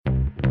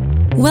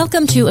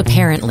Welcome to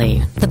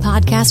Apparently, the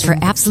podcast for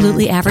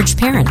absolutely average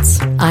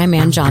parents. I'm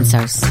Ann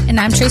Johnsos. And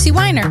I'm Tracy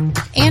Weiner.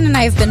 Ann and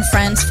I have been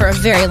friends for a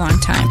very long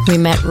time. We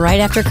met right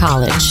after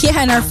college. Yeah,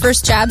 and our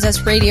first jobs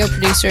as radio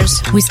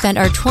producers. We spent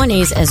our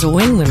 20s as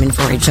wing women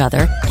for each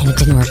other, and it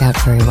didn't work out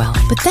very well.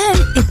 But then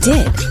it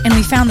did, and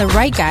we found the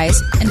right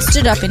guys and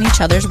stood up in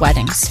each other's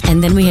weddings.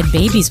 And then we had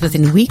babies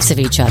within weeks of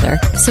each other,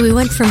 so we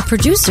went from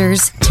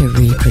producers to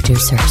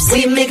reproducers.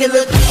 We make it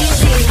look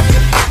easy.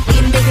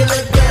 We make it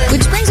look good.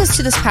 Which brings us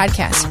to this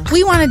podcast.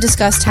 We want to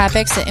discuss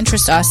topics that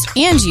interest us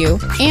and you,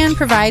 and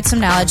provide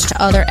some knowledge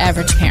to other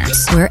average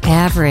parents. We're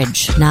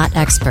average, not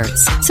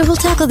experts. So we'll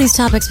tackle these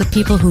topics with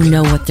people who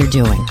know what they're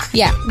doing.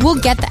 Yeah, we'll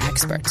get the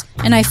experts,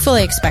 and I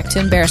fully expect to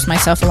embarrass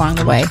myself along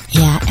the way.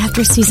 Yeah,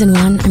 after season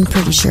 1, I'm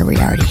pretty sure we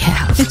already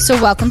have. So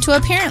welcome to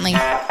Apparently.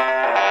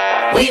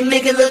 We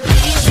make it look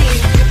easy.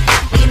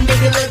 We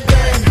make it look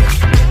good.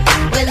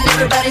 When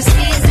everybody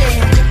sees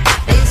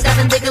it, they stop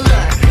and take a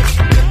look.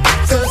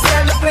 So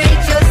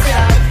celebrate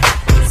yourself.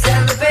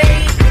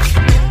 Celebrate.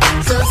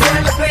 So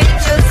celebrate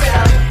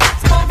yourself.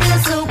 It's gonna feel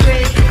so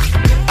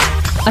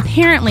great.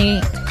 Apparently,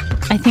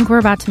 I think we're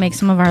about to make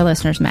some of our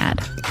listeners mad.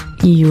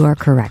 You are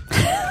correct.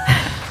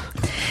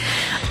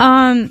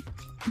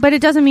 But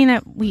it doesn't mean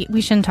that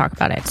we shouldn't talk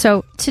about it.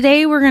 So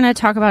today we're going to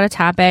talk about a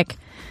topic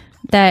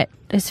that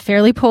is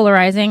fairly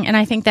polarizing, and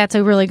I think that's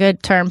a really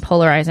good term,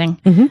 polarizing.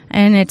 Mm-hmm.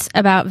 And it's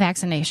about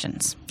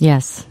vaccinations.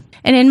 Yes.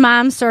 And in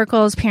mom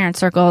circles, parent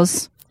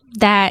circles,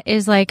 that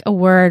is like a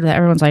word that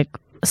everyone's like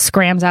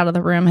scrams out of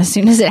the room as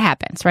soon as it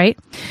happens, right?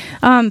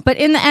 But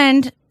in the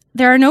end,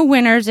 there are no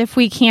winners if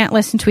we can't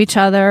listen to each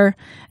other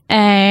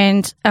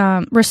and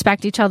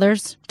respect each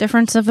other's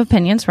difference of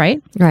opinions,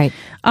 right? Right.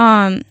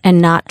 And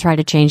not try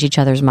to change each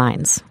other's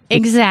minds.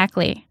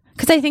 Exactly.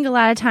 Because I think a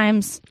lot of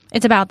times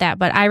it's about that.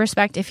 But I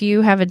respect if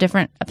you have a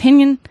different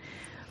opinion,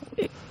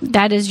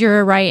 that is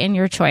your right and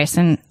your choice.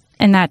 And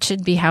that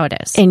should be how it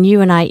is. And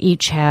you and I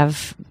each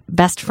have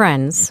best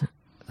friends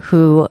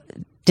who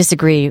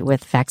disagree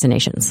with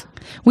vaccinations.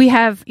 We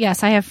have,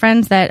 yes, I have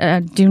friends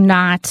that do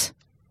not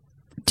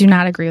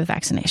agree with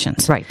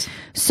vaccinations. Right.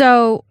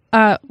 So,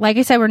 like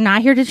I said, we're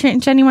not here to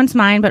change anyone's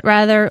mind, but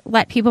rather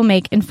let people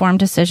make informed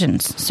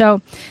decisions.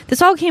 So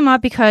this all came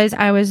up because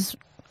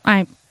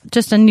I'm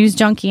just a news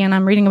junkie and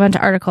I'm reading a bunch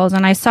of articles,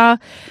 and I saw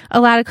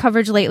a lot of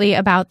coverage lately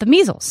about the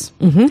measles.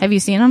 Mm-hmm. Have you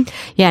seen them?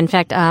 Yeah, in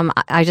fact,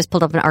 I just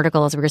pulled up an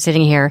article as we were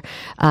sitting here.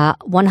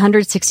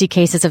 160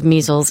 cases of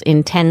measles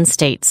in 10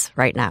 states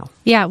right now.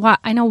 Yeah, well,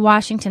 I know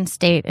Washington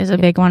State is a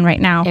big one right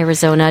now.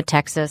 Arizona,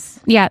 Texas.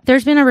 Yeah,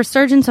 there's been a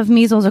resurgence of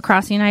measles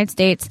across the United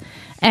States,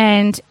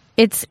 and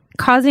it's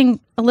causing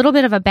a little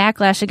bit of a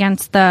backlash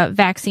against the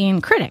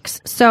vaccine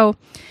critics. So,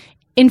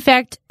 in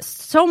fact,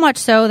 so much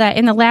so that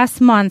in the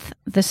last month,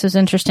 this is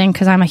interesting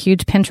because I'm a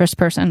huge Pinterest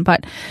person,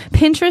 but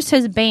Pinterest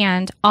has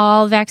banned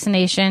all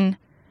vaccination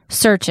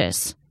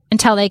searches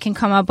until they can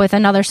come up with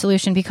another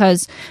solution,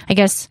 because I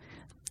guess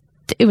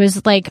it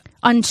was like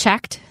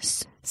unchecked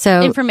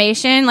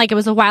information, like it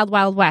was a wild,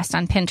 wild west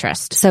on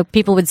Pinterest. So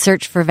people would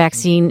search for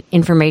vaccine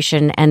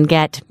information and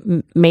get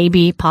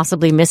maybe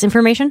possibly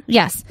misinformation?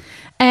 Yes.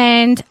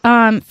 And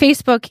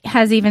Facebook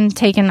has even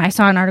taken, I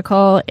saw an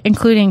article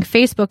including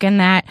Facebook in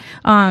that,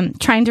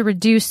 trying to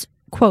reduce,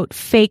 quote,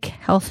 fake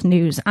health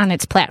news on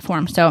its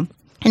platform. So,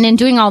 and in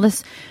doing all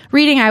this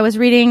reading, I was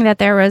reading that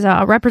there was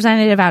a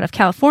representative out of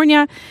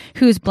California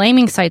who's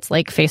blaming sites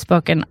like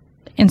Facebook and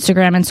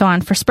Instagram and so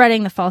on for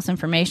spreading the false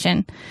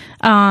information.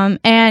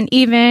 And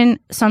even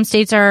some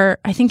states are,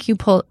 I think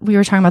we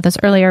were talking about this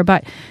earlier,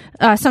 but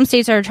some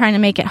states are trying to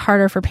make it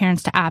harder for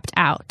parents to opt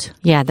out.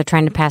 Yeah, they're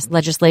trying to pass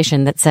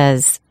legislation that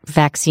says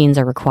vaccines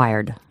are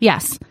required.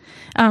 Yes.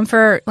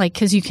 For like,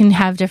 because you can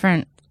have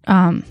different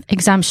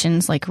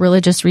exemptions, like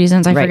religious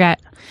reasons, I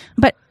forget.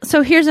 But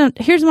so here's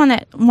one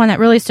that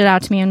really stood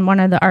out to me in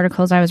one of the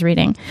articles I was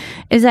reading,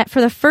 is that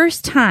for the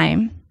first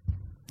time,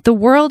 the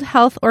World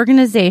Health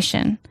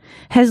Organization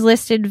has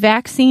listed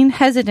vaccine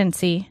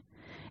hesitancy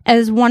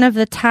as one of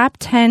the top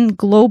 10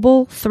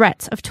 global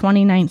threats of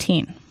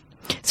 2019.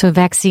 So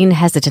vaccine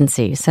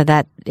hesitancy. So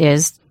that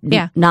is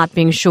not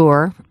being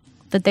sure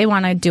that they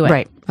want to do it.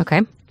 Right.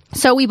 Okay.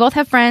 So we both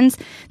have friends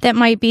that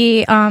might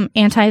be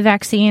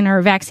anti-vaccine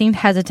or vaccine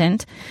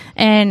hesitant,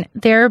 and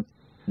they're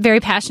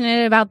very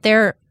passionate about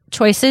their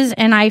choices,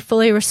 and I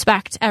fully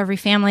respect every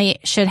family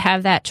should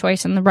have that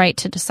choice and the right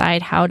to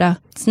decide how to.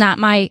 It's not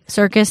my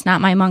circus, not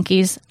my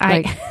monkeys.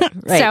 Right.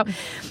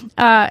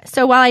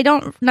 So while I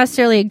don't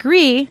necessarily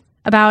agree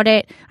about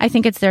it, I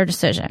think it's their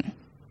decision.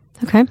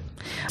 Okay.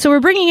 So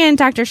we're bringing in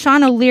Dr.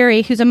 Sean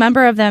O'Leary, who's a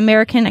member of the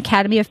American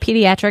Academy of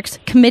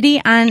Pediatrics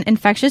Committee on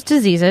Infectious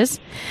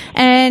Diseases,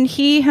 and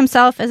he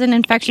himself is an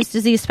infectious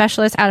disease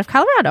specialist out of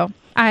Colorado.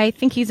 I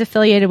think he's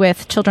affiliated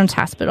with Children's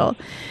Hospital.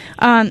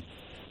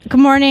 Good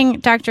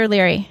morning, Dr.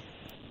 O'Leary.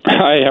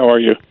 Hi, how are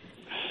you?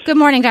 Good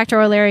morning, Dr.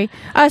 O'Leary.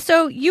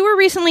 So you were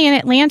recently in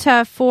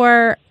Atlanta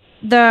for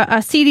the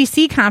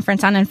CDC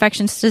conference on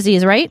infectious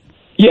disease, right?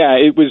 Yeah,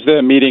 it was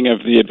the meeting of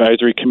the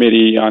Advisory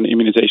Committee on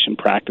Immunization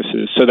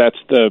Practices. So that's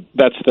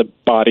the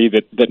body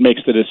that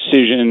makes the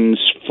decisions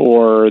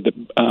for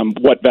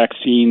what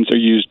vaccines are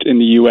used in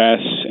the U.S.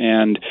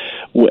 and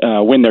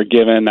when they're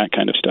given, that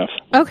kind of stuff.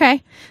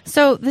 Okay,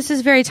 so this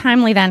is very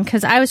timely then,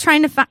 because I was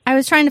trying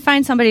to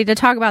find somebody to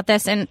talk about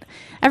this, and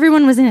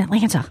everyone was in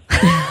Atlanta.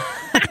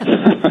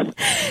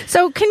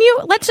 So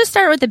let's just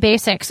start with the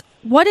basics.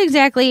 What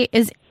exactly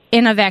is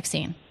in a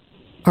vaccine?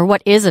 Or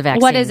what is a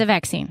vaccine? What is a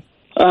vaccine?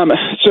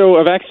 So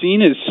a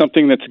vaccine is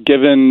something that's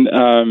given,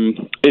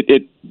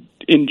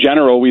 in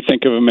general, we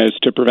think of them as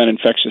to prevent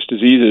infectious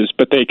diseases,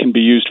 but they can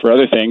be used for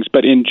other things.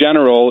 But in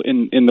general,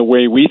 in the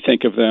way we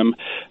think of them,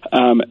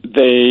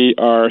 they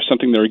are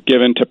something that are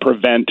given to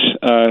prevent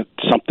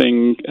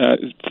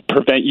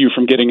prevent you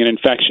from getting an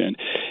infection.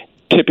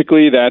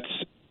 Typically, that's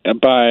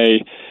by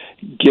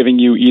giving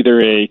you either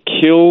a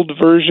killed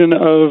version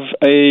of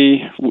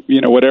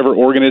whatever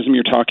organism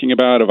you're talking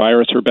about, a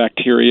virus or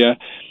bacteria,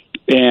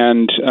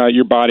 and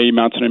your body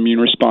mounts an immune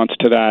response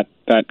to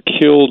that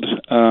killed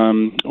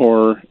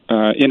or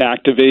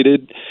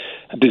inactivated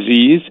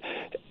disease.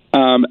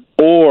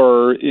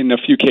 Or in a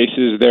few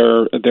cases,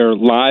 they're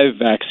live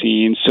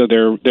vaccines, so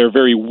they're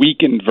very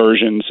weakened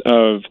versions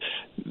of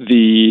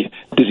the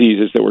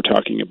diseases that we're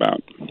talking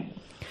about.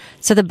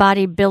 So the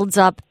body builds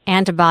up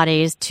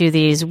antibodies to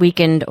these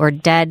weakened or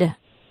dead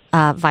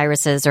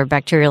viruses or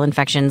bacterial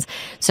infections,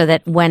 so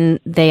that when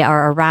they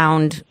are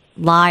around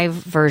live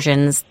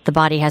versions, the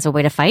body has a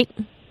way to fight?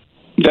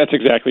 That's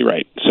exactly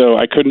right. So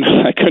I couldn't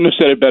have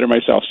said it better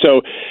myself.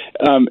 So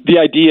the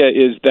idea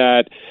is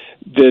that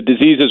the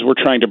diseases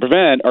we're trying to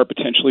prevent are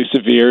potentially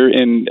severe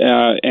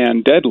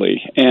and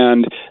deadly,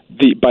 and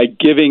by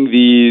giving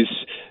these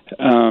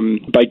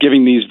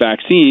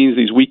vaccines,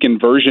 these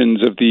weakened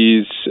versions of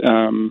these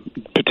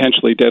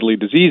potentially deadly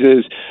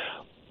diseases,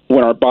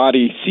 when our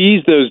body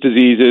sees those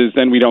diseases,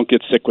 then we don't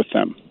get sick with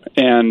them,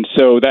 and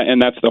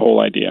that's the whole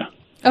idea.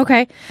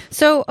 Okay,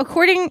 so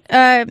according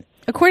to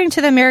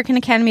the American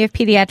Academy of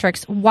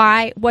Pediatrics,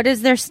 what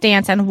is their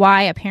stance on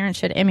why a parent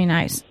should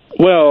immunize?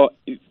 Well,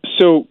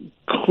 so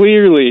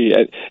clearly,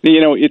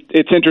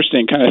 it's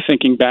interesting, kind of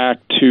thinking back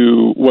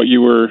to what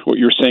you were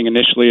saying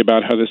initially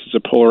about how this is a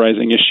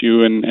polarizing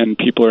issue and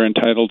people are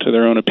entitled to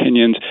their own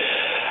opinions.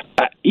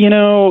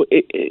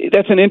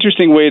 That's an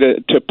interesting way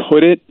to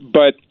put it,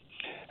 but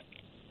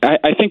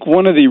I think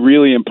one of the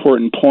really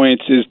important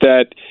points is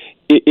that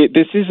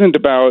this isn't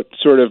about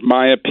sort of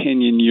my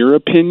opinion, your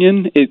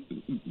opinion.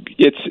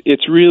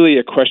 It's really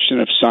a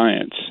question of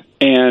science.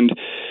 And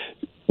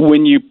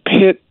when you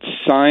pit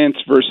science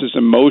versus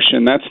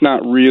emotion, that's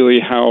not really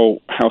how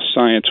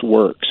science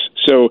works.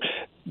 So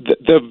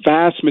the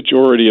vast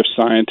majority of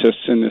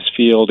scientists in this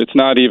field, it's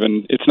not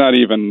even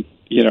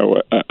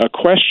a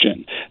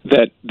question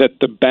that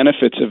the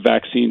benefits of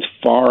vaccines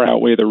far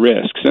outweigh the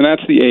risks. And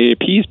that's the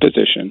AAP's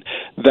position,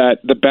 that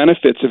the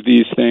benefits of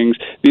these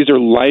are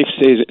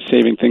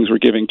life-saving things we're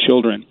giving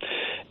children.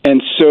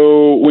 And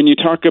so when you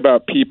talk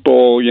about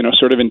people,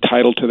 sort of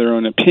entitled to their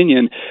own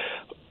opinion,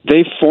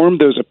 they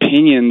formed those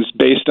opinions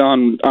based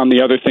on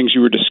the other things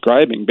you were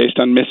describing, based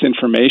on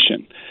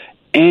misinformation.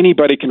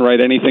 Anybody can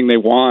write anything they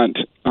want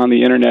on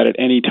the internet at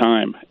any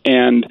time.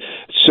 And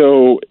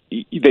so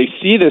they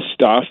see this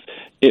stuff,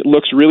 it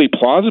looks really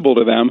plausible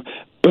to them,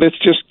 but it's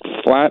just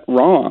flat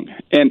wrong.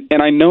 And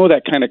I know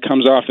that kind of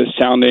comes off as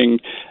sounding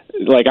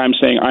like I'm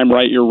saying I'm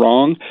right, you're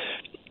wrong,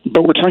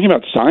 but we're talking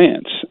about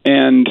science.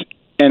 And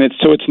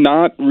it's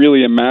not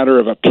really a matter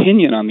of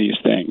opinion on these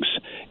things.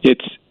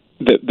 It's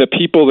the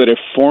people that have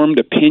formed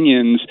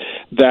opinions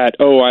that,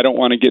 I don't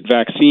want to get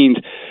vaccines,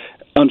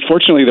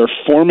 unfortunately, they're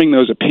forming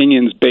those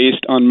opinions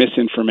based on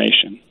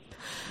misinformation.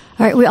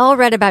 All right, we all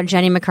read about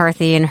Jenny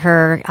McCarthy and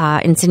her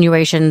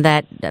insinuation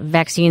that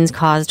vaccines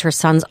caused her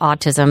son's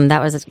autism.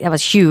 That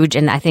was huge,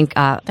 and I think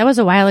that was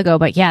a while ago.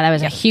 But yeah, that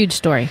was a huge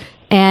story.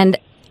 And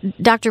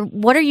Doctor,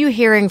 what are you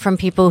hearing from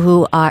people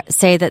who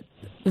say that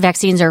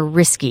vaccines are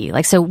risky?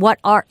 So what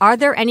are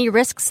there any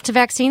risks to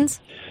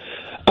vaccines?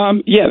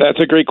 Yeah,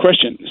 that's a great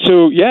question.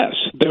 So, yes,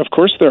 of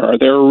course there are.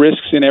 There are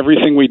risks in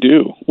everything we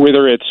do,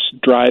 whether it's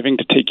driving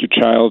to take your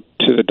child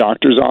to the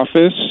doctor's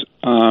office.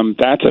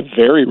 That's a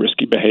very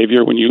risky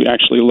behavior when you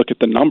actually look at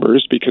the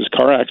numbers, because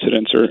car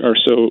accidents are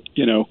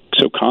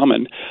so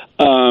common.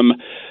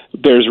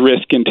 There's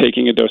risk in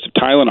taking a dose of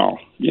Tylenol.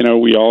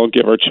 We all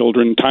give our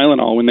children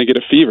Tylenol when they get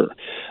a fever.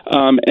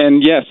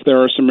 And yes,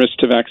 there are some risks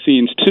to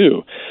vaccines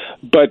too.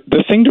 But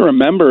the thing to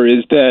remember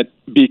is that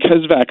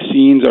because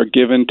vaccines are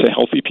given to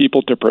healthy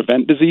people to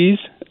prevent disease,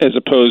 as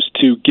opposed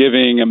to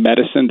giving a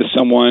medicine to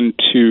someone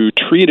to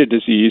treat a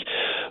disease,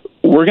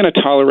 we're going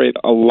to tolerate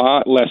a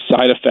lot less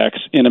side effects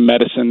in a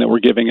medicine that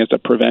we're giving as a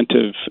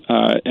preventive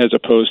as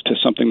opposed to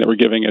something that we're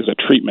giving as a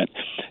treatment.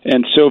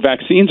 And so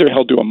vaccines are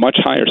held to a much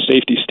higher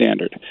safety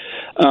standard.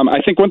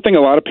 I think one thing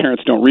a lot of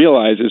parents don't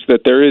realize is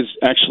that there is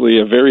actually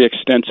a very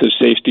extensive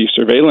safety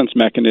surveillance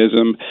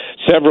mechanism,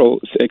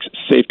 several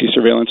safety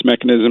surveillance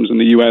mechanisms in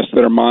the U.S.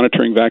 that are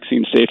monitoring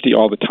vaccine safety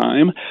all the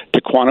time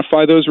to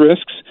quantify those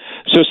risks.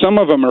 So some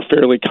of them are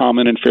fairly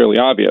common and fairly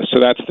obvious. So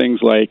that's things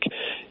like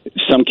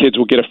some kids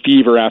will get a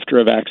fever after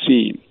a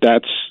vaccine.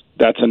 That's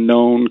a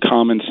known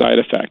common side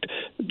effect.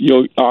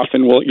 You'll have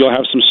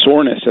some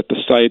soreness at the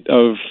site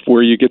of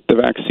where you get the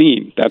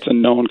vaccine. That's a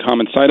known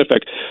common side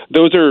effect.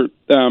 Those are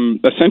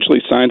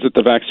essentially signs that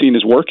the vaccine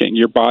is working.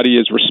 Your body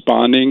is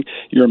responding.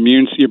 Your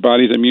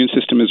body's immune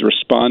system is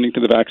responding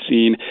to the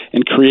vaccine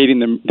and creating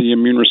the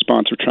immune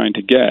response we're trying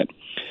to get.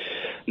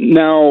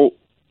 Now,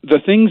 the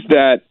things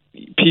that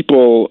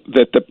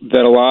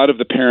a lot of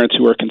the parents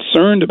who are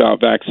concerned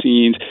about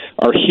vaccines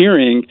are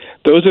hearing,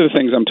 those are the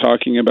things I'm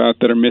talking about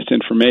that are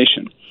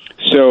misinformation.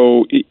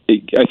 So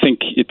I think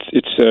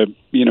it's a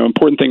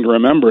important thing to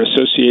remember.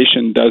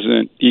 Association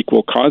doesn't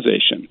equal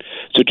causation.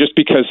 So just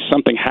because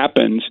something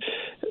happens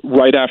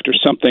right after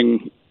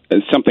something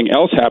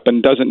else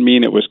happened doesn't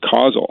mean it was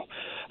causal.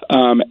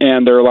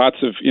 And there are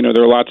lots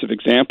of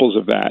examples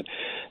of that.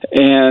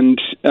 And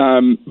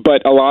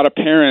but a lot of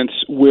parents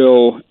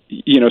will,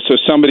 so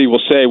somebody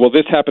will say, well,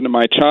 this happened to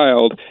my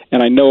child,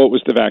 and I know it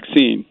was the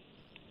vaccine.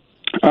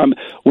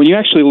 When you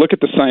actually look at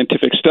the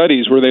scientific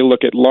studies where they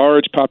look at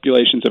large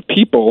populations of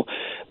people,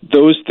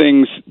 those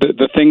things,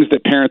 the things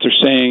that parents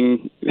are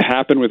saying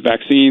happen with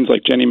vaccines,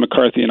 like Jenny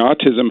McCarthy and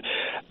autism,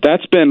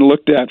 that's been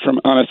looked at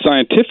on a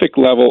scientific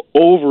level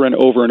over and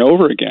over and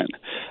over again.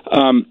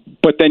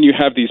 But then you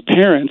have these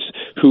parents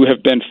who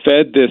have been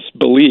fed this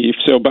belief.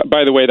 So,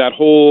 by the way, that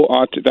whole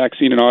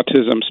vaccine and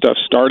autism stuff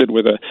started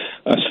with a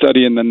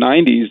study in the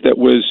 90s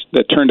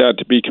that turned out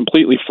to be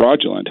completely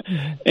fraudulent.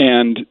 Mm-hmm.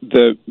 And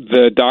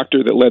the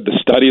doctor that led the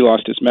study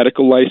lost his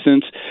medical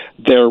license.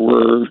 There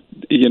were,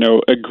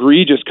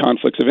 egregious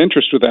conflicts of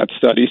interest with that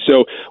study.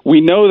 So we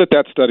know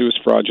that study was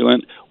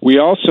fraudulent. We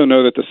also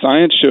know that the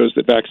science shows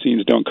that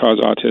vaccines don't cause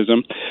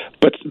autism,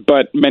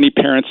 but many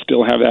parents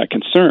still have that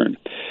concern.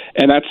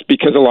 And that's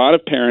because a lot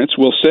of parents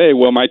will say,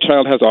 well, my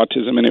child has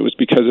autism and it was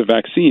because of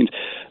vaccines.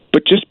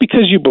 But just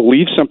because you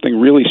believe something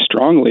really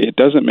strongly, it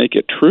doesn't make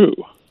it true.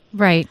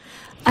 Right.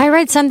 I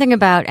read something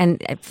about,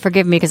 and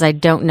forgive me because I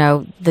don't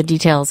know the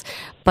details,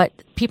 but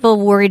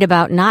people worried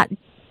about not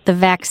the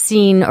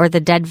vaccine or the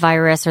dead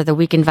virus or the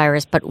weakened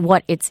virus, but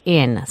what it's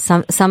in.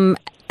 Some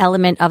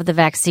element of the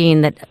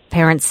vaccine that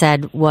parents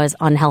said was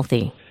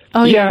unhealthy.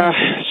 Oh, yeah.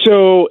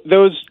 So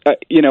those,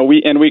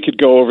 we could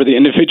go over the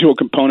individual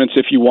components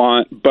if you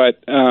want,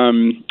 but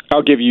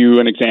I'll give you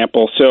an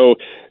example. So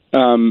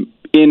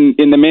in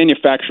the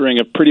manufacturing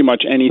of pretty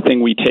much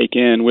anything we take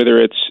in, whether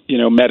it's,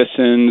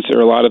 medicines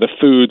or a lot of the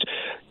foods,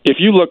 if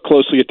you look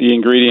closely at the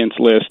ingredients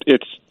list,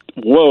 it's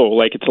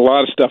a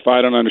lot of stuff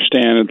I don't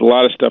understand. It's a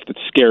lot of stuff that's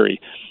scary.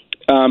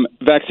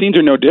 Vaccines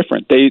are no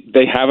different.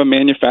 They have a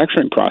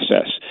manufacturing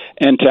process.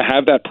 And to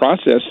have that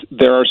process,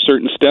 there are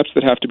certain steps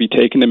that have to be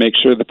taken to make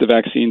sure that the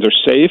vaccines are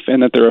safe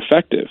and that they're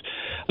effective.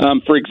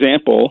 For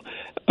example,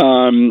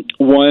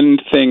 one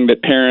thing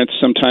that parents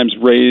sometimes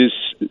raise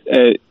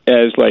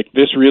as like,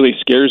 this really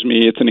scares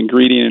me, it's an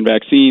ingredient in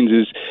vaccines,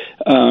 is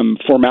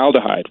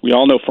formaldehyde. We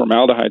all know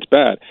formaldehyde's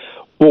bad.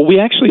 Well, we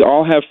actually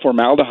all have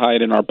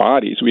formaldehyde in our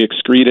bodies. We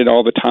excrete it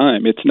all the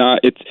time. It's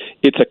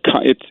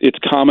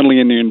commonly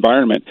in the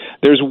environment.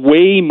 There's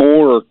way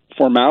more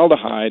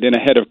formaldehyde in a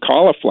head of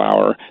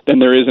cauliflower than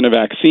there is in a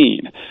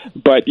vaccine.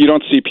 But you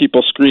don't see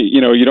people scream,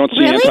 you don't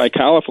see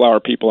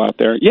anti-cauliflower people out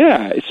there.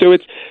 Yeah. So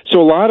a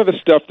lot of the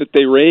stuff that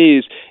they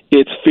raise,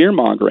 it's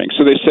fear-mongering.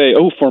 So they say,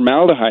 oh,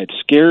 formaldehyde,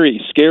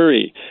 scary.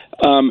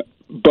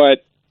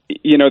 But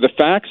the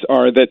facts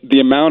are that the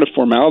amount of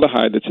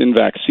formaldehyde that's in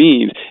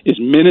vaccines is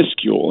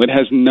minuscule. It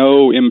has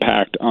no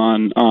impact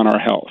on our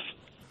health.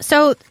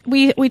 So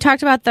we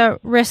talked about the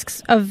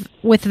risks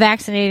with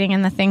vaccinating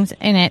and the things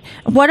in it.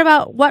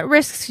 What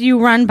risks do you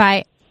run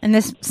by? And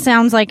this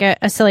sounds like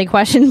a silly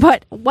question,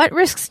 but what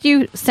risks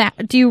do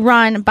you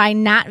run by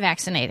not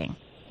vaccinating?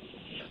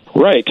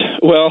 Right.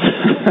 Well,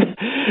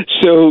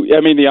 so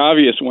the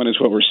obvious one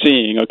is what we're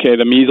seeing. Okay,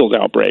 the measles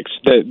outbreaks.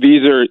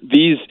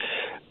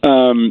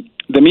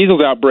 The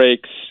measles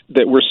outbreaks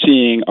that we're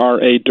seeing are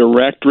a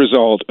direct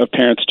result of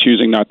parents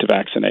choosing not to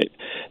vaccinate.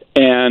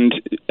 And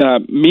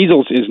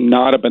measles is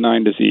not a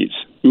benign disease.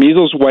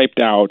 Measles wiped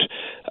out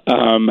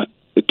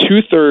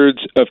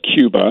 2/3 of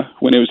Cuba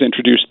when it was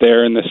introduced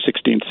there in the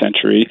 16th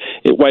century.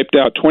 It wiped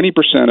out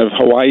 20% of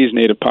Hawaii's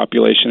native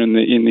population in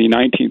the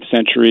 19th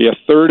century, a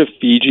third of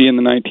Fiji in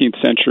the 19th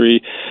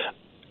century.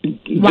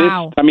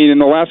 Wow. In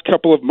the last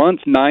couple of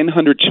months,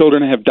 900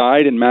 children have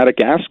died in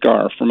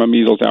Madagascar from a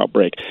measles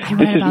outbreak.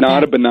 This is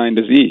not a benign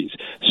disease.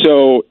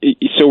 So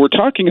we're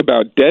talking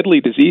about deadly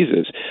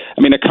diseases.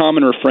 A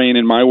common refrain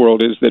in my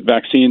world is that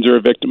vaccines are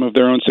a victim of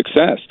their own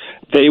success.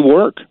 They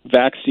work.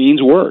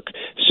 Vaccines work.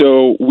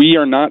 So we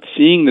are not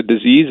seeing the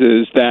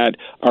diseases that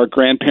our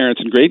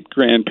grandparents and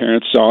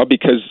great-grandparents saw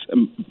because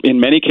in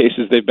many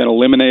cases, they've been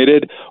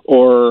eliminated,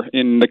 or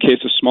in the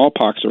case of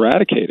smallpox,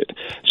 eradicated.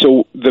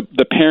 So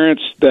the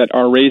parents that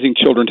are raising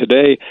children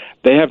today,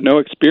 they have no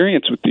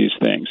experience with these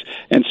things.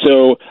 And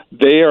so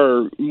they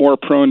are more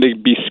prone to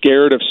be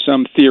scared of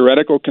some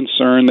theoretical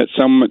concern that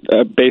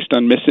based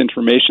on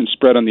misinformation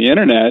spread on the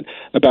internet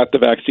about the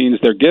vaccines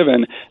they're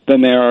given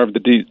than they are of the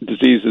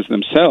diseases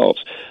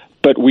themselves.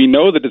 But we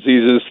know the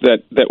diseases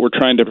that we're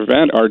trying to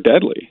prevent are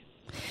deadly.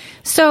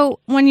 So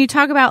when you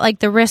talk about like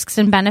the risks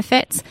and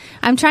benefits,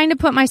 I'm trying to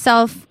put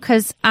myself,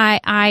 because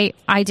I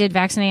did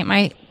vaccinate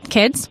my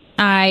kids.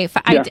 I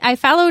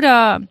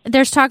followed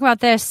there's talk about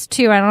this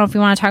too. I don't know if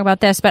you want to talk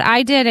about this, but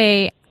I did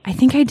a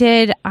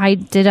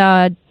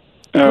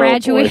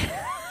graduate.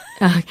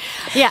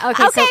 Yeah.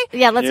 Okay. Okay. So,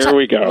 yeah. Let's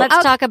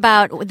talk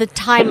about the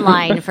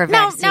timeline for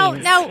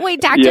vaccines. No.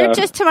 Wait, doctor.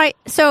 Yeah.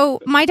 So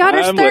my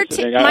daughter's I'm 13.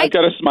 listening. I've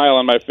got a smile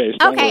on my face.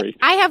 Don't worry.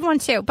 I have one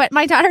too. But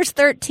my daughter's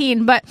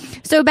 13. But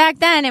so back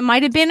then, it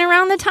might have been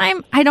around the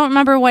time. I don't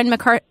remember when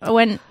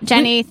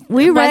Jenny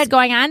was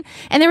going on,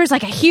 and there was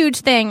like a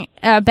huge thing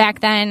back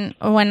then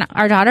when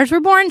our daughters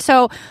were born.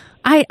 So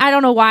I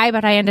don't know why,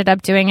 but I ended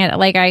up doing it.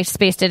 Like I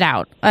spaced it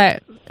out.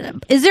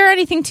 Is there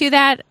anything to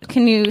that?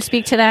 Can you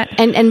speak to that?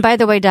 And by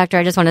the way, doctor,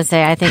 I just want to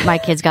say I think my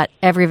kids got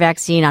every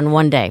vaccine on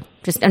one day.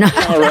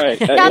 All right.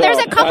 Now there's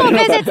a couple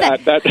visits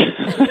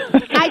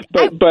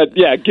but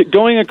yeah,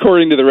 going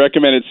according to the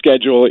recommended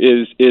schedule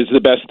is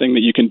the best thing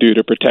that you can do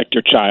to protect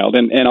your child,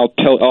 and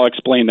I'll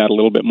explain that a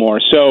little bit more.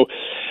 So.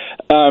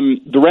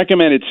 The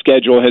recommended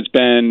schedule has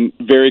been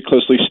very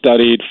closely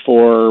studied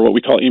for what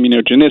we call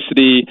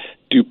immunogenicity.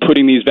 Do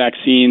putting these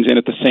vaccines in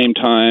at the same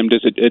time,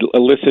 does it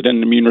elicit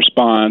an immune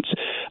response?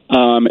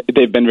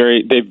 They've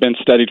been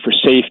studied for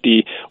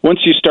safety.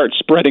 Once you start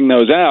spreading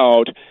those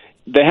out,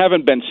 they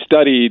haven't been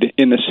studied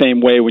in the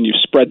same way when you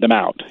spread them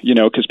out,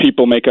 because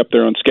people make up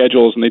their own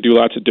schedules and they do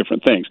lots of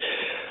different things.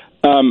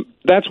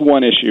 That's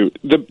one issue.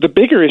 The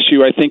bigger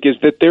issue, I think, is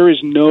that there is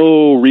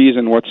no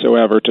reason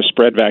whatsoever to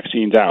spread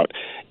vaccines out.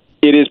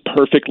 It is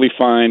perfectly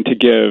fine to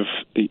give,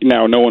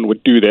 now no one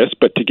would do this,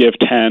 but to give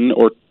 10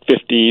 or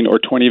 15 or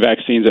 20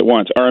 vaccines at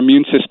once. Our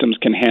immune systems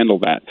can handle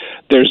that.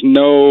 There's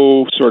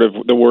no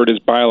the word is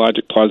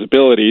biologic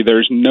plausibility.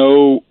 There's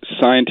no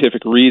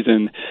scientific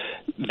reason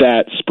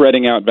that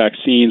spreading out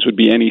vaccines would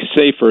be any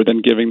safer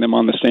than giving them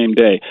on the same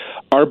day.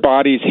 Our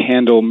bodies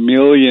handle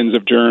millions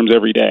of germs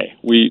every day.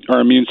 Our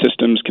immune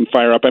systems can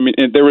fire up. I mean,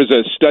 there was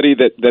a study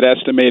that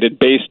estimated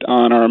based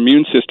on our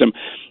immune system,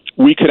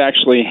 we could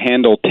actually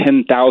handle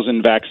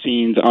 10,000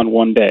 vaccines on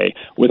one day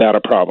without a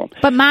problem.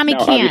 But Mommy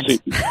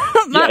can't.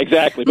 Yeah,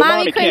 exactly. But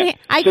Mommy can't.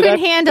 I couldn't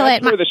handle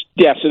it.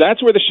 So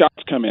that's where the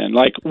shots come in.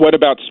 Like, what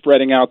about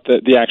spreading out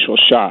the actual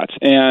shots?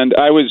 And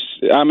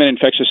I'm an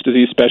infectious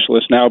disease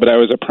specialist now, but I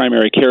was a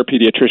primary care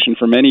pediatrician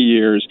for many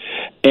years.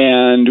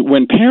 And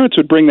when parents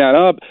would bring that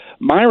up,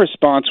 my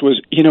response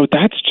was,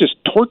 that's just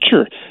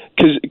torture.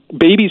 Because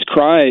babies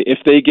cry if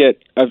they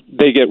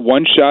get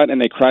one shot,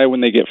 and they cry when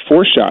they get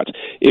 4 shots.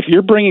 If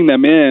you're bringing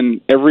them in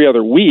every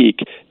other week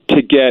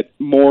to get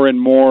more and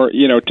more,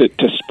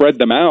 to spread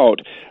them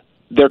out,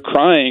 they're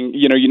crying.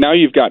 Now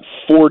you've got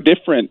 4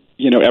 different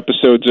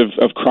episodes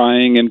of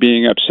crying and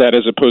being upset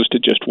as opposed to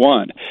just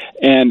one.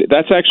 And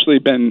that's actually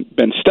been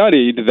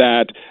studied,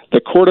 that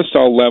the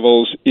cortisol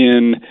levels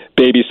in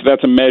babies, so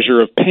that's a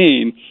measure of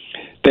pain,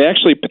 they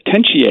actually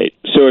potentiate.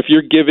 So if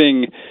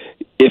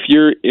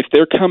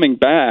they're coming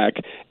back,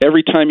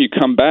 every time you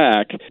come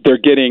back,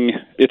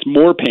 it's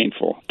more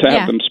painful to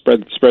have them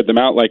spread them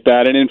out like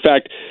that. And in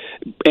fact,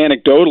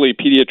 anecdotally,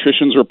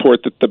 pediatricians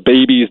report that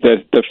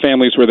the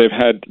families where they've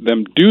had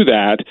them do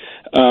that,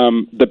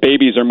 the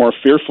babies are more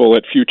fearful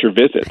at future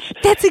visits.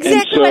 That's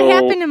exactly what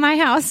happened in my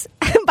house.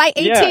 By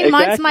 18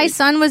 months, my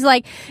son was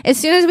like, as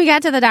soon as we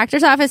got to the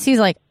doctor's office, he's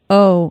like,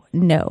 oh,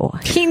 no.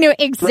 He knew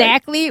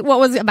exactly what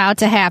was about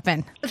to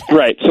happen.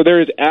 Right. So there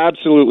is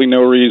absolutely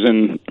no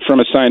reason from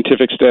a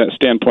scientific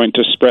standpoint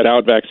to spread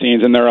out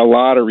vaccines, and there are a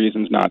lot of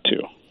reasons not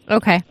to.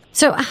 Okay.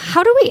 So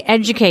how do we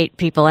educate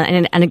people?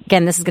 And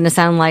again, this is going to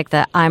sound like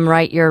the I'm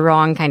right, you're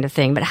wrong kind of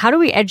thing, but how do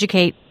we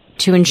educate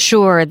to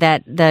ensure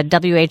that the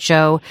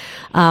WHO,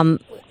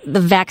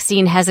 the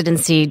vaccine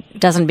hesitancy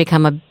doesn't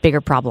become a bigger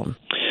problem?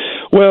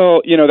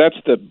 Well, that's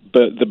the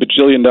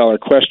bajillion-dollar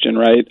question,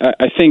 right?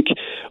 I think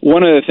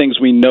one of the things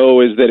we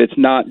know is that it's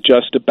not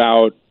just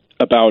about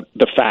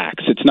the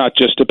facts. It's not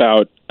just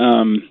about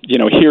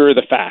here are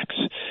the facts.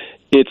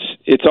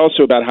 It's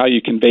also about how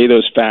you convey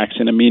those facts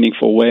in a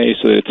meaningful way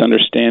so that it's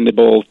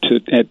understandable to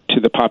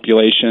the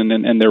population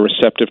and they're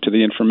receptive to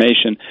the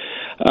information.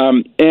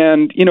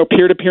 And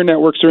peer-to-peer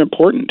networks are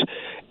important.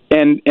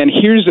 And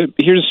here's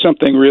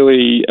something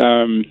really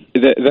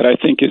that I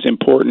think is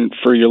important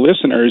for your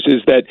listeners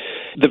is that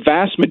the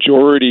vast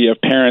majority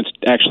of parents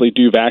actually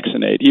do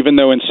vaccinate. Even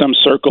though in some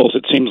circles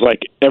it seems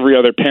like every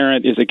other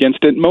parent is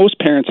against it, most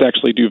parents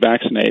actually do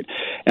vaccinate.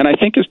 And I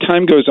think as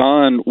time goes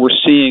on, we're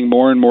seeing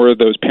more and more of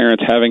those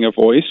parents having a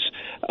voice,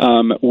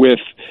 with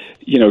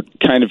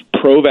kind of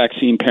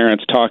pro-vaccine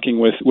parents talking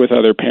with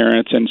other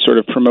parents and sort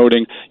of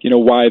promoting,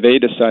 why they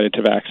decided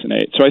to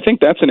vaccinate. So I think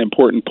that's an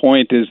important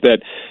point, is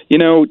that,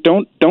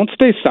 don't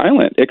stay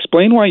silent.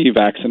 Explain why you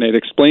vaccinate.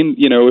 Explain,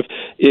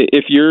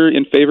 if you're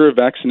in favor of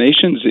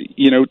vaccinations,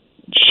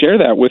 share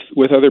that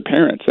with other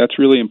parents. That's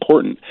really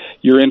important.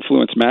 Your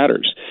influence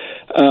matters.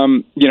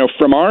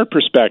 From our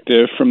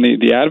perspective, from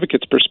the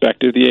advocates'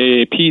 perspective, the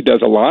AAP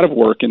does a lot of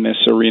work in this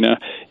arena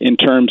in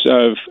terms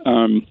of,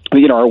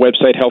 our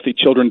website,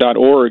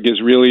 healthychildren.org,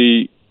 is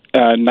really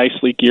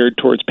nicely geared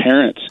towards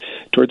parents,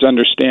 towards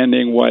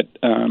understanding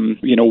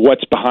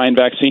what's behind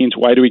vaccines,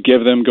 why do we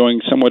give them,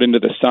 going somewhat into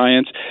the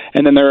science.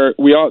 And then there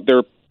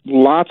are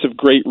lots of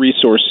great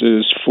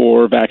resources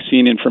for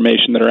vaccine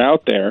information that are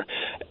out there.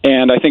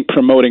 And I think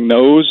promoting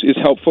those is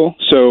helpful.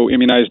 So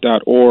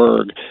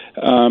immunize.org,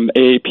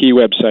 AAP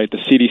website, the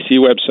CDC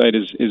website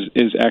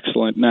is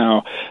excellent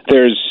now.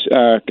 There's,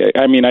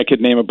 I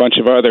could name a bunch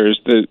of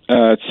others.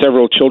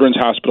 Several children's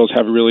hospitals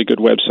have really good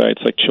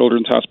websites, like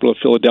Children's Hospital of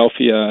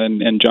Philadelphia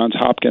and Johns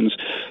Hopkins.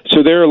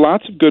 So there are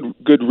lots of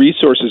good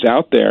resources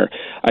out there.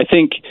 I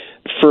think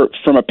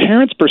from a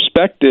parent's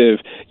perspective,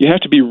 you have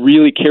to be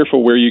really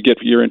careful where you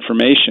get your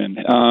information,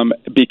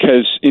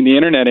 because in the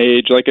internet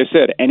age, like I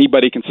said,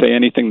 anybody can say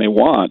anything they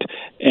want,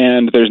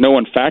 and there's no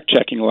one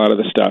fact-checking a lot of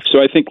the stuff. So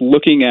I think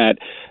looking at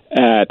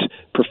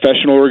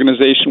professional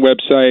organization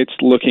websites,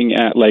 looking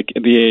at like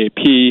the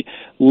AAP,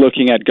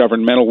 looking at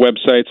governmental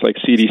websites like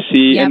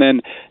CDC, Yep.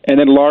 and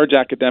then large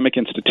academic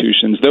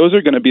institutions, those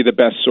are going to be the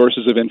best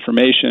sources of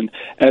information,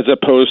 as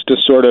opposed to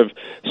sort of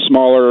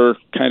smaller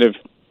kind of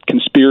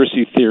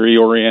conspiracy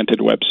theory-oriented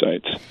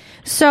websites.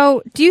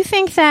 So do you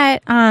think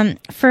that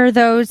for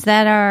those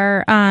that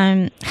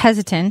are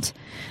hesitant,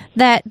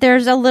 that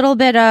there's a little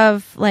bit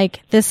of like,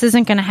 this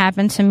isn't going to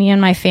happen to me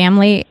and my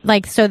family?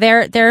 Like, so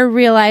they're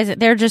realizing,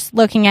 they're just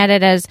looking at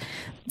it as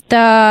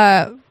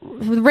the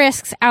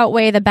risks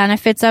outweigh the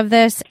benefits of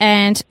this,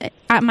 and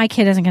my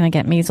kid isn't going to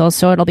get measles,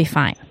 so it'll be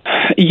fine.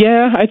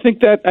 Yeah, I think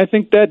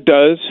that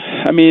does.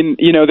 I mean,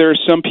 there are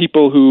some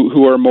people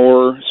who are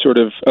more sort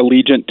of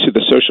allegiant to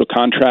the social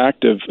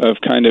contract of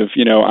kind of,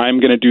 I'm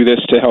going to do this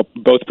to help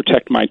both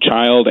protect my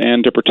child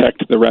and to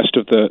protect the rest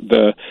of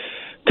the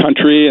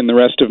country and the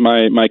rest of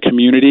my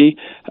community.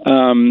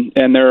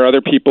 And there are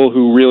other people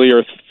who really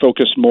are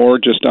focused more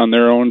just on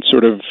their own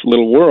sort of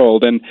little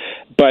world.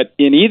 But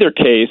in either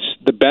case,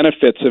 the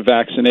benefits of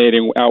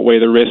vaccinating outweigh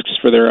the risks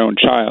for their own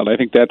child. I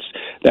think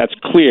that's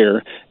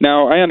clear.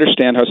 Now, I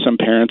understand how some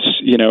parents,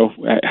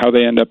 how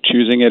they end up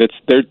choosing it.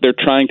 They're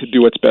trying to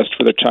do what's best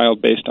for their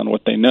child based on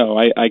what they know.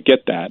 I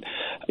get that,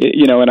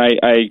 and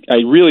I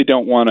really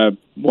don't want to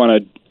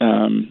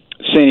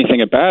say anything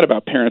bad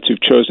about parents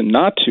who've chosen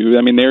not to.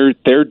 I mean,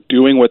 they're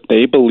doing what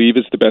they believe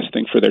is the best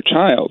thing for their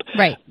child.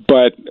 Right.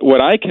 But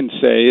what I can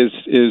say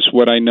is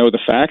what I know the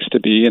facts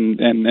to be,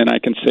 and I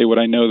can say what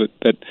I know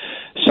that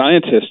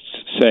scientists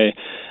say.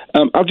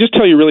 I'll just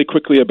tell you really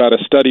quickly about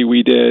a study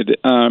we did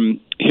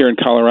here in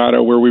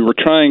Colorado, where we were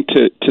trying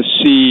to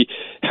see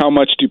how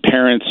much do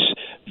parents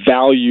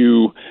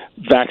value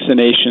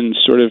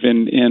vaccinations, sort of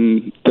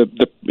in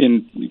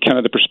kind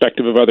of the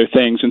perspective of other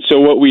things. And so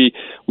what we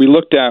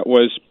looked at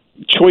was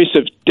choice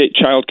of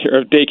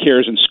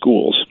daycares and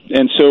schools.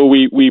 And so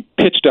we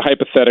pitched a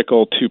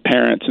hypothetical to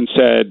parents and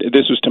said,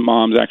 this was to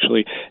moms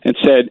actually, and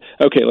said,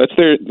 okay, let's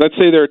say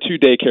there are two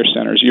daycare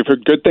centers. You've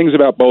heard good things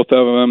about both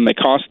of them. They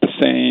cost the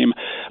same,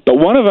 but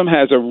one of them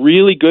has a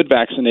really good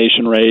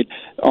vaccination rate.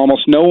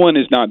 Almost no one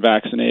is not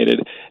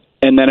vaccinated.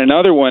 And then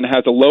another one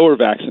has a lower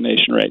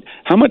vaccination rate.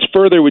 How much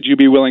further would you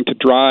be willing to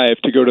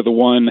drive to go to the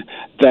one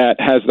that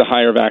has the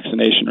higher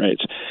vaccination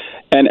rates?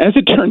 And as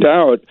it turned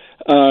out,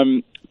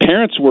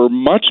 parents were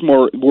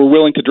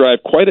willing to drive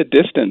quite a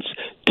distance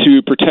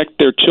to protect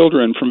their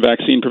children from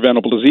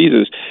vaccine-preventable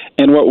diseases.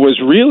 And what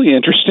was really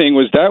interesting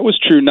was that was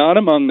true not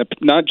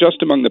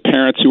just among the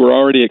parents who were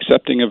already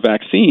accepting of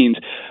vaccines,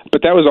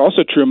 but that was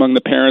also true among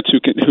the parents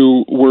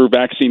who were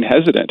vaccine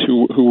hesitant,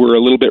 who were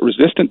a little bit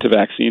resistant to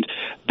vaccines.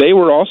 They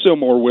were also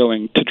more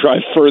willing to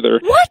drive further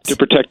to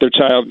protect their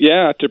child.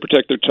 Yeah, to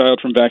protect their child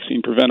from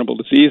vaccine-preventable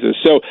diseases.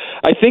 So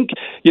I think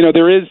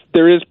there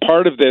is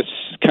part of this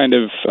kind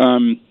of.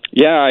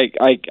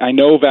 I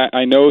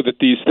know that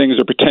these things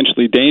are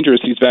potentially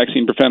dangerous, these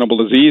vaccine-preventable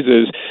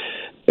diseases.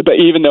 But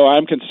even though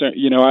I'm concerned,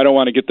 I don't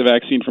want to get the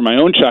vaccine for my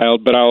own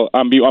child, but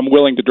I'm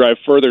willing to drive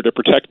further to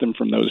protect them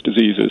from those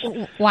diseases.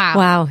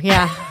 Wow.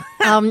 Yeah.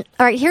 All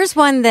right. Here's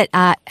one that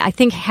I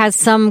think has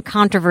some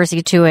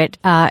controversy to it.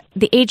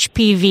 The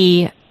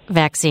HPV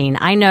vaccine?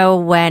 I know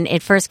when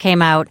it first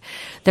came out,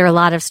 there are a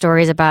lot of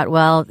stories about,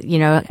 well, do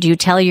you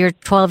tell your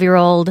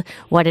 12-year-old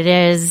what it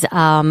is?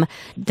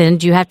 Then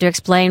do you have to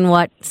explain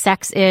what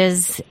sex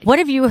is? What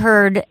have you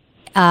heard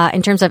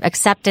in terms of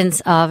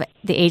acceptance of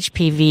the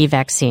HPV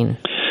vaccine?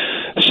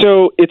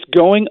 So it's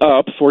going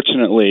up,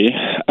 fortunately.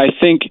 I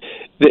think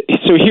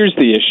so here's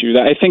the issue.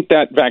 I think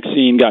that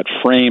vaccine got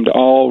framed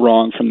all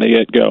wrong from the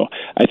get-go.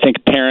 I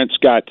think parents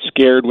got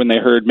scared when they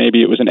heard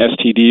maybe it was an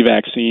STD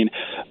vaccine.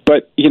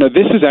 But,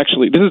 this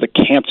is a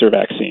cancer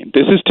vaccine.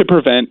 This is to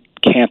prevent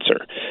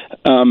cancer.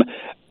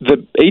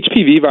 The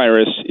HPV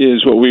virus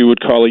is what we would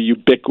call a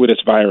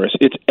ubiquitous virus.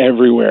 It's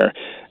everywhere.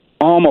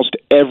 Almost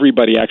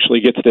everybody actually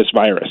gets this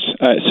virus.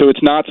 So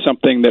it's not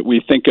something that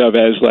we think of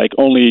as like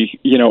only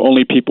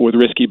people with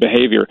risky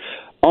behavior.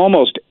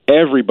 Almost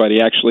everybody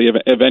actually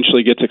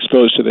eventually gets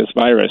exposed to this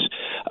virus.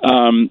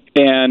 And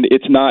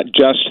it's not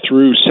just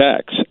through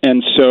sex.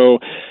 And so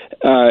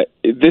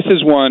this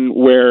is one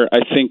where I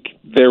think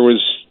there was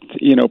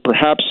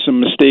perhaps some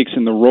mistakes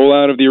in the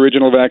rollout of the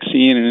original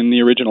vaccine and in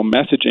the original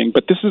messaging,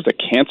 but this is a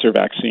cancer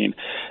vaccine.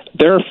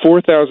 There are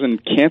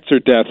 4,000 cancer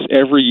deaths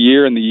every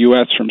year in the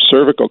U.S. from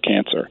cervical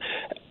cancer.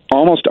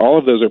 Almost all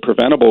of those are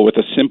preventable with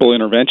a simple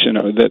intervention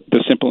of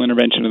the simple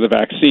intervention of the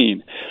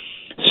vaccine.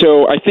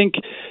 So I think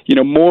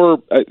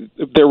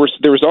there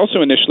was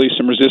also initially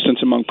some resistance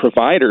among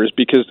providers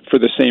because for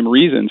the same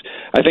reasons.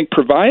 I think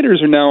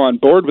providers are now on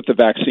board with the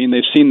vaccine.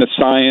 They've seen the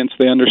science.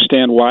 They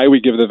understand why we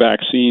give the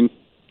vaccine.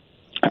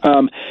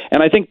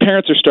 And I think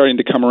parents are starting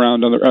to come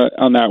around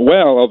on that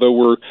well, although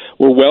we're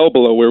well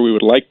below where we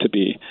would like to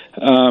be.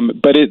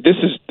 But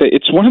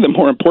it's one of the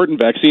more important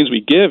vaccines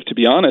we give, to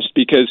be honest,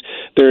 because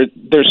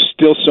there's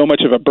still so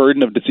much of a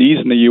burden of disease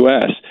in the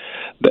U.S.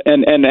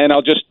 And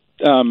I'll just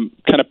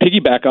kind of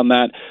piggyback on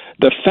that.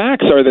 The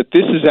facts are that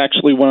this is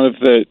actually one of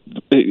the,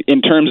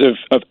 in terms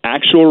of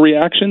actual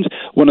reactions,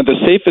 one of the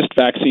safest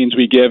vaccines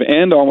we give,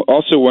 and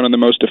also one of the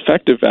most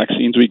effective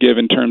vaccines we give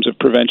in terms of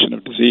prevention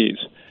of disease.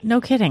 No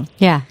kidding.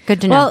 Yeah,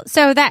 good to know. Well,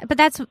 so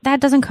that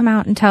doesn't come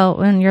out until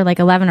when you're like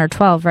 11 or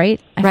 12,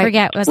 right? I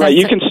forget. Right,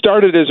 you can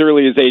start it as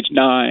early as age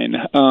 9,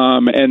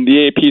 and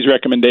the AAP's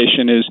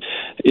recommendation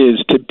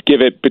is to give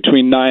it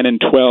between 9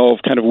 and 12,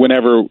 kind of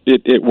whenever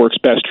it works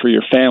best for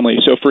your family.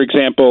 So, for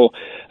example,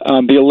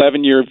 the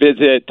 11-year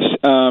visit,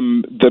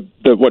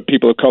 the what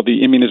people have called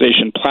the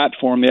immunization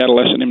platform, the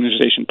adolescent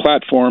immunization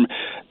platform.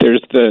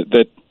 There's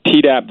the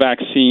Tdap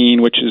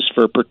vaccine, which is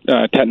for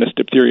tetanus,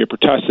 diphtheria,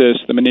 pertussis,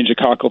 the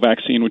meningococcal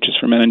vaccine, which is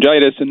for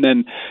meningitis, and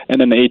then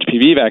the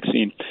HPV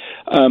vaccine.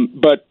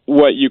 But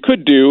what you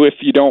could do if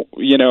you don't,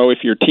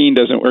 if your teen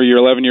doesn't or your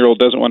 11-year-old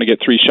doesn't want to get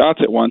 3 shots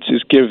at once,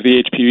 is give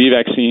the HPV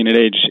vaccine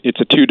it's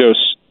a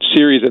 2-dose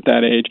series at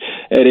that age,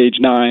 at age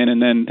 9,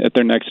 and then at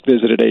their next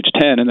visit at age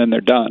 10, and then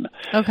they're done.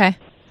 Okay.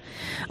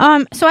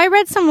 So I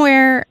read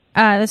somewhere,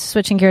 this is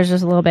switching gears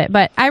just a little bit,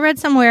 but I read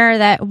somewhere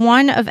that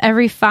 1 of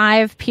every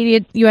 5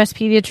 U.S.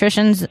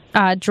 pediatricians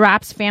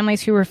drops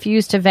families who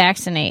refuse to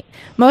vaccinate,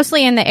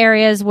 mostly in the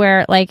areas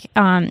where, like,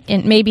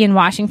 maybe in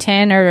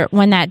Washington or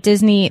when there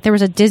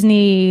was a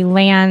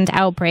Disneyland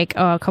outbreak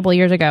a couple of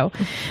years ago.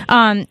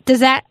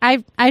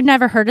 I've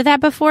never heard of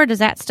that before. Does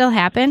that still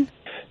happen?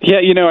 Yeah,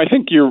 I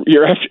think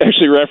you're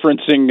actually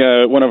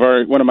referencing one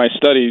of my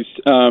studies.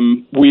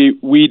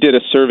 We did a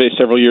survey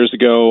several years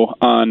ago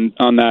on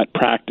that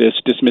practice,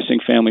 dismissing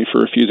family for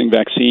refusing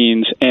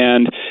vaccines,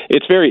 and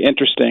it's very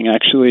interesting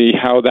actually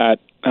how that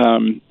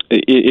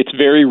it's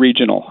very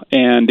regional,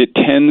 and it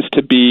tends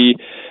to be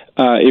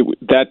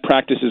that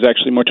practice is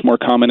actually much more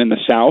common in the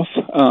South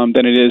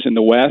than it is in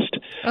the West.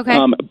 Okay.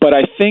 But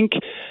I think,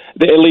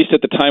 at least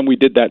at the time we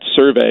did that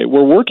survey,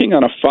 we're working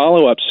on a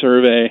follow-up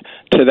survey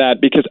to that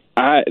because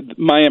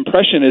my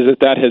impression is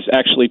that has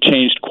actually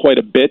changed quite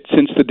a bit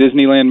since the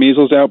Disneyland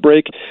measles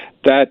outbreak.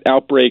 That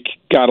outbreak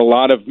got a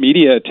lot of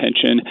media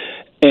attention,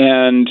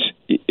 and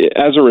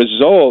as a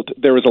result,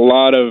 there was a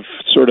lot of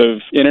sort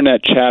of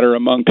internet chatter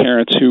among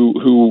parents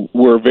who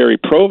were very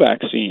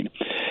pro-vaccine.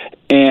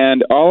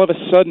 And all of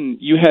a sudden,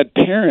 you had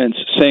parents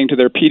saying to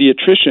their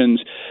pediatricians,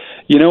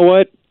 you know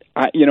what,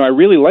 I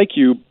really like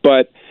you,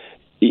 but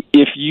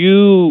if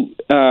you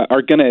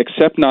are going to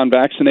accept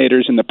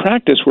non-vaccinators in the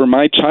practice where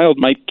my child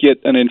might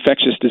get an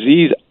infectious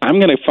disease, I'm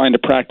going to find a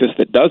practice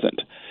that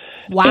doesn't.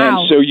 Wow.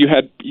 And so you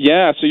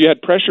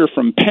had pressure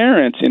from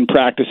parents in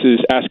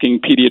practices asking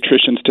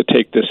pediatricians to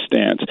take this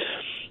stance.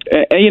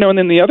 And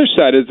then the other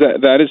side is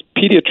that is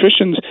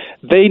pediatricians,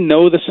 they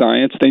know the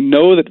science, they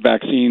know that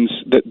vaccines,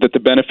 that the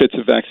benefits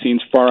of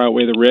vaccines far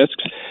outweigh the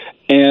risks.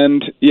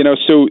 And,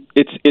 so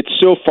it's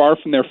so far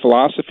from their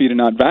philosophy to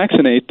not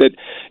vaccinate that,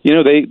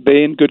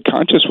 they in good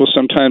conscience will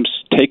sometimes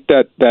take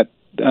that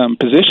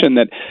position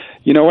that,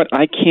 you know what,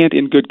 I can't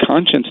in good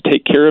conscience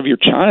take care of your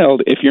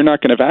child if you're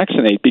not going to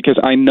vaccinate because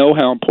I know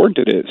how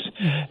important it is.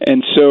 Mm-hmm.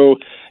 And so,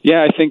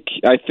 yeah,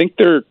 I think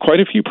there are quite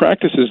a few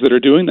practices that are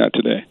doing that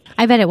today.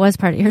 I bet it was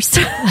part of your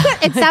study.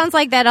 It sounds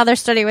like that other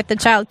study with the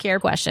child care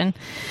question.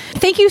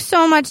 Thank you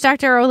so much,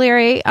 Dr.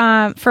 O'Leary,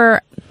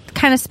 for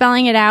kind of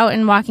spelling it out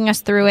and walking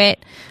us through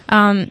it.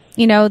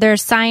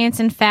 There's science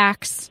and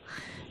facts,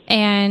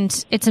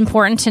 and it's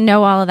important to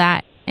know all of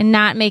that and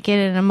not make it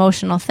an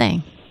emotional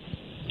thing.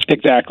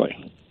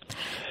 Exactly.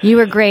 You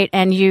were great,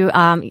 and you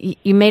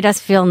made us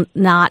feel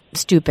not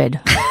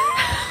stupid.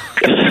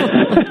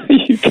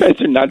 You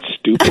guys are not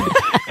stupid.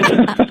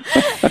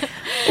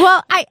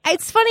 Well,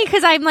 it's funny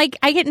because I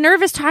get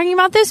nervous talking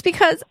about this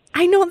because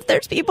I know that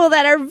there's people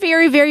that are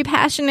very, very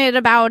passionate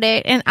about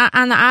it and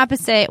on the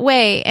opposite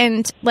way.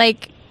 And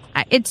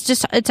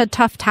it's a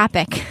tough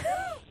topic.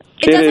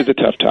 It is a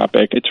tough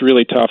topic. It's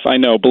really tough. I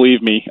know.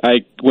 Believe me.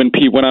 When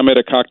I'm at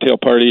a cocktail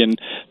party and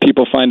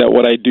people find out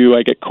what I do,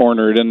 I get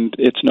cornered, and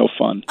it's no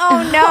fun.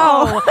 Oh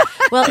no!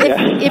 Well,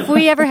 if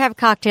we ever have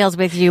cocktails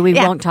with you, we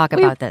won't talk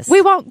about this.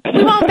 We won't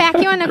back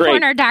you in the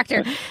corner,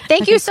 Doctor.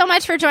 Thank you so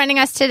much for joining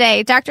us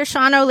today, Dr.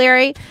 Sean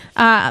O'Leary,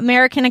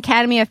 American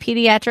Academy of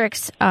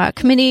Pediatrics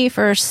Committee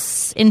for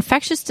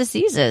Infectious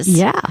Diseases.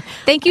 Yeah.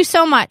 Thank you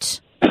so much.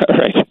 All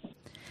right.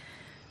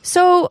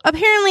 So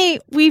apparently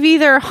we've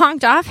either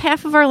honked off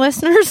half of our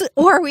listeners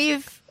or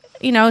we've,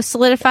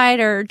 solidified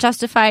or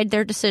justified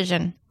their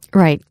decision.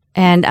 Right.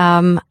 And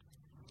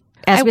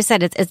as we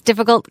said, it's a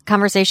difficult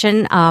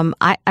conversation.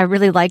 I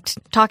really liked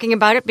talking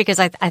about it because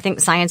I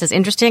think science is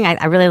interesting.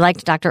 I really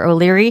liked Dr.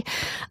 O'Leary.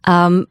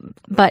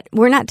 But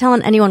we're not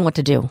telling anyone what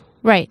to do.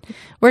 Right.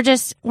 We're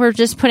just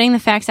putting the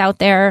facts out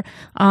there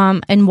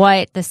and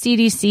what the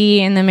CDC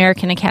and the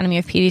American Academy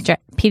of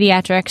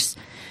Pediatrics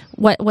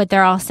what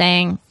they're all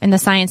saying and the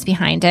science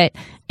behind it.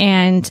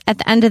 And at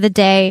the end of the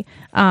day,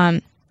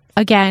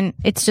 again,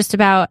 it's just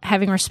about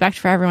having respect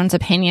for everyone's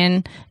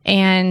opinion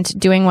and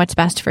doing what's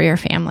best for your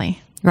family.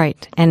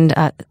 Right. And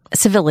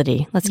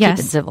civility. Let's keep it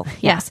civil.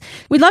 Yes.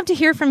 We'd love to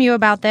hear from you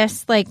about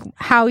this, like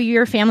how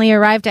your family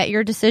arrived at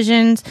your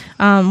decisions,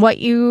 what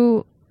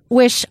you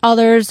wish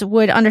others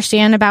would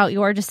understand about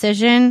your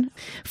decision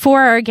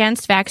for or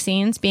against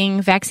vaccines,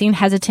 being vaccine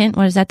hesitant.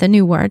 What is that, the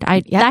new word?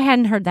 I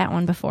hadn't heard that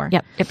one before.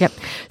 Yep.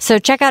 So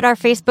check out our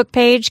Facebook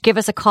page. Give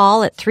us a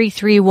call at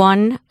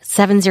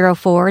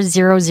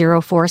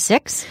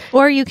 331-704-0046.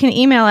 Or you can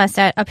email us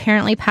at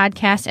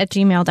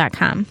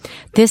apparentlypodcast@gmail.com.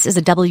 This is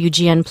a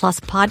WGN Plus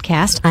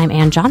podcast. I'm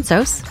Ann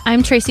Johnsos.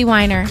 I'm Tracy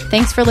Weiner.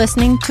 Thanks for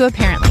listening to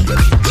Apparently.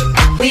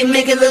 We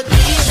make it look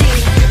easy.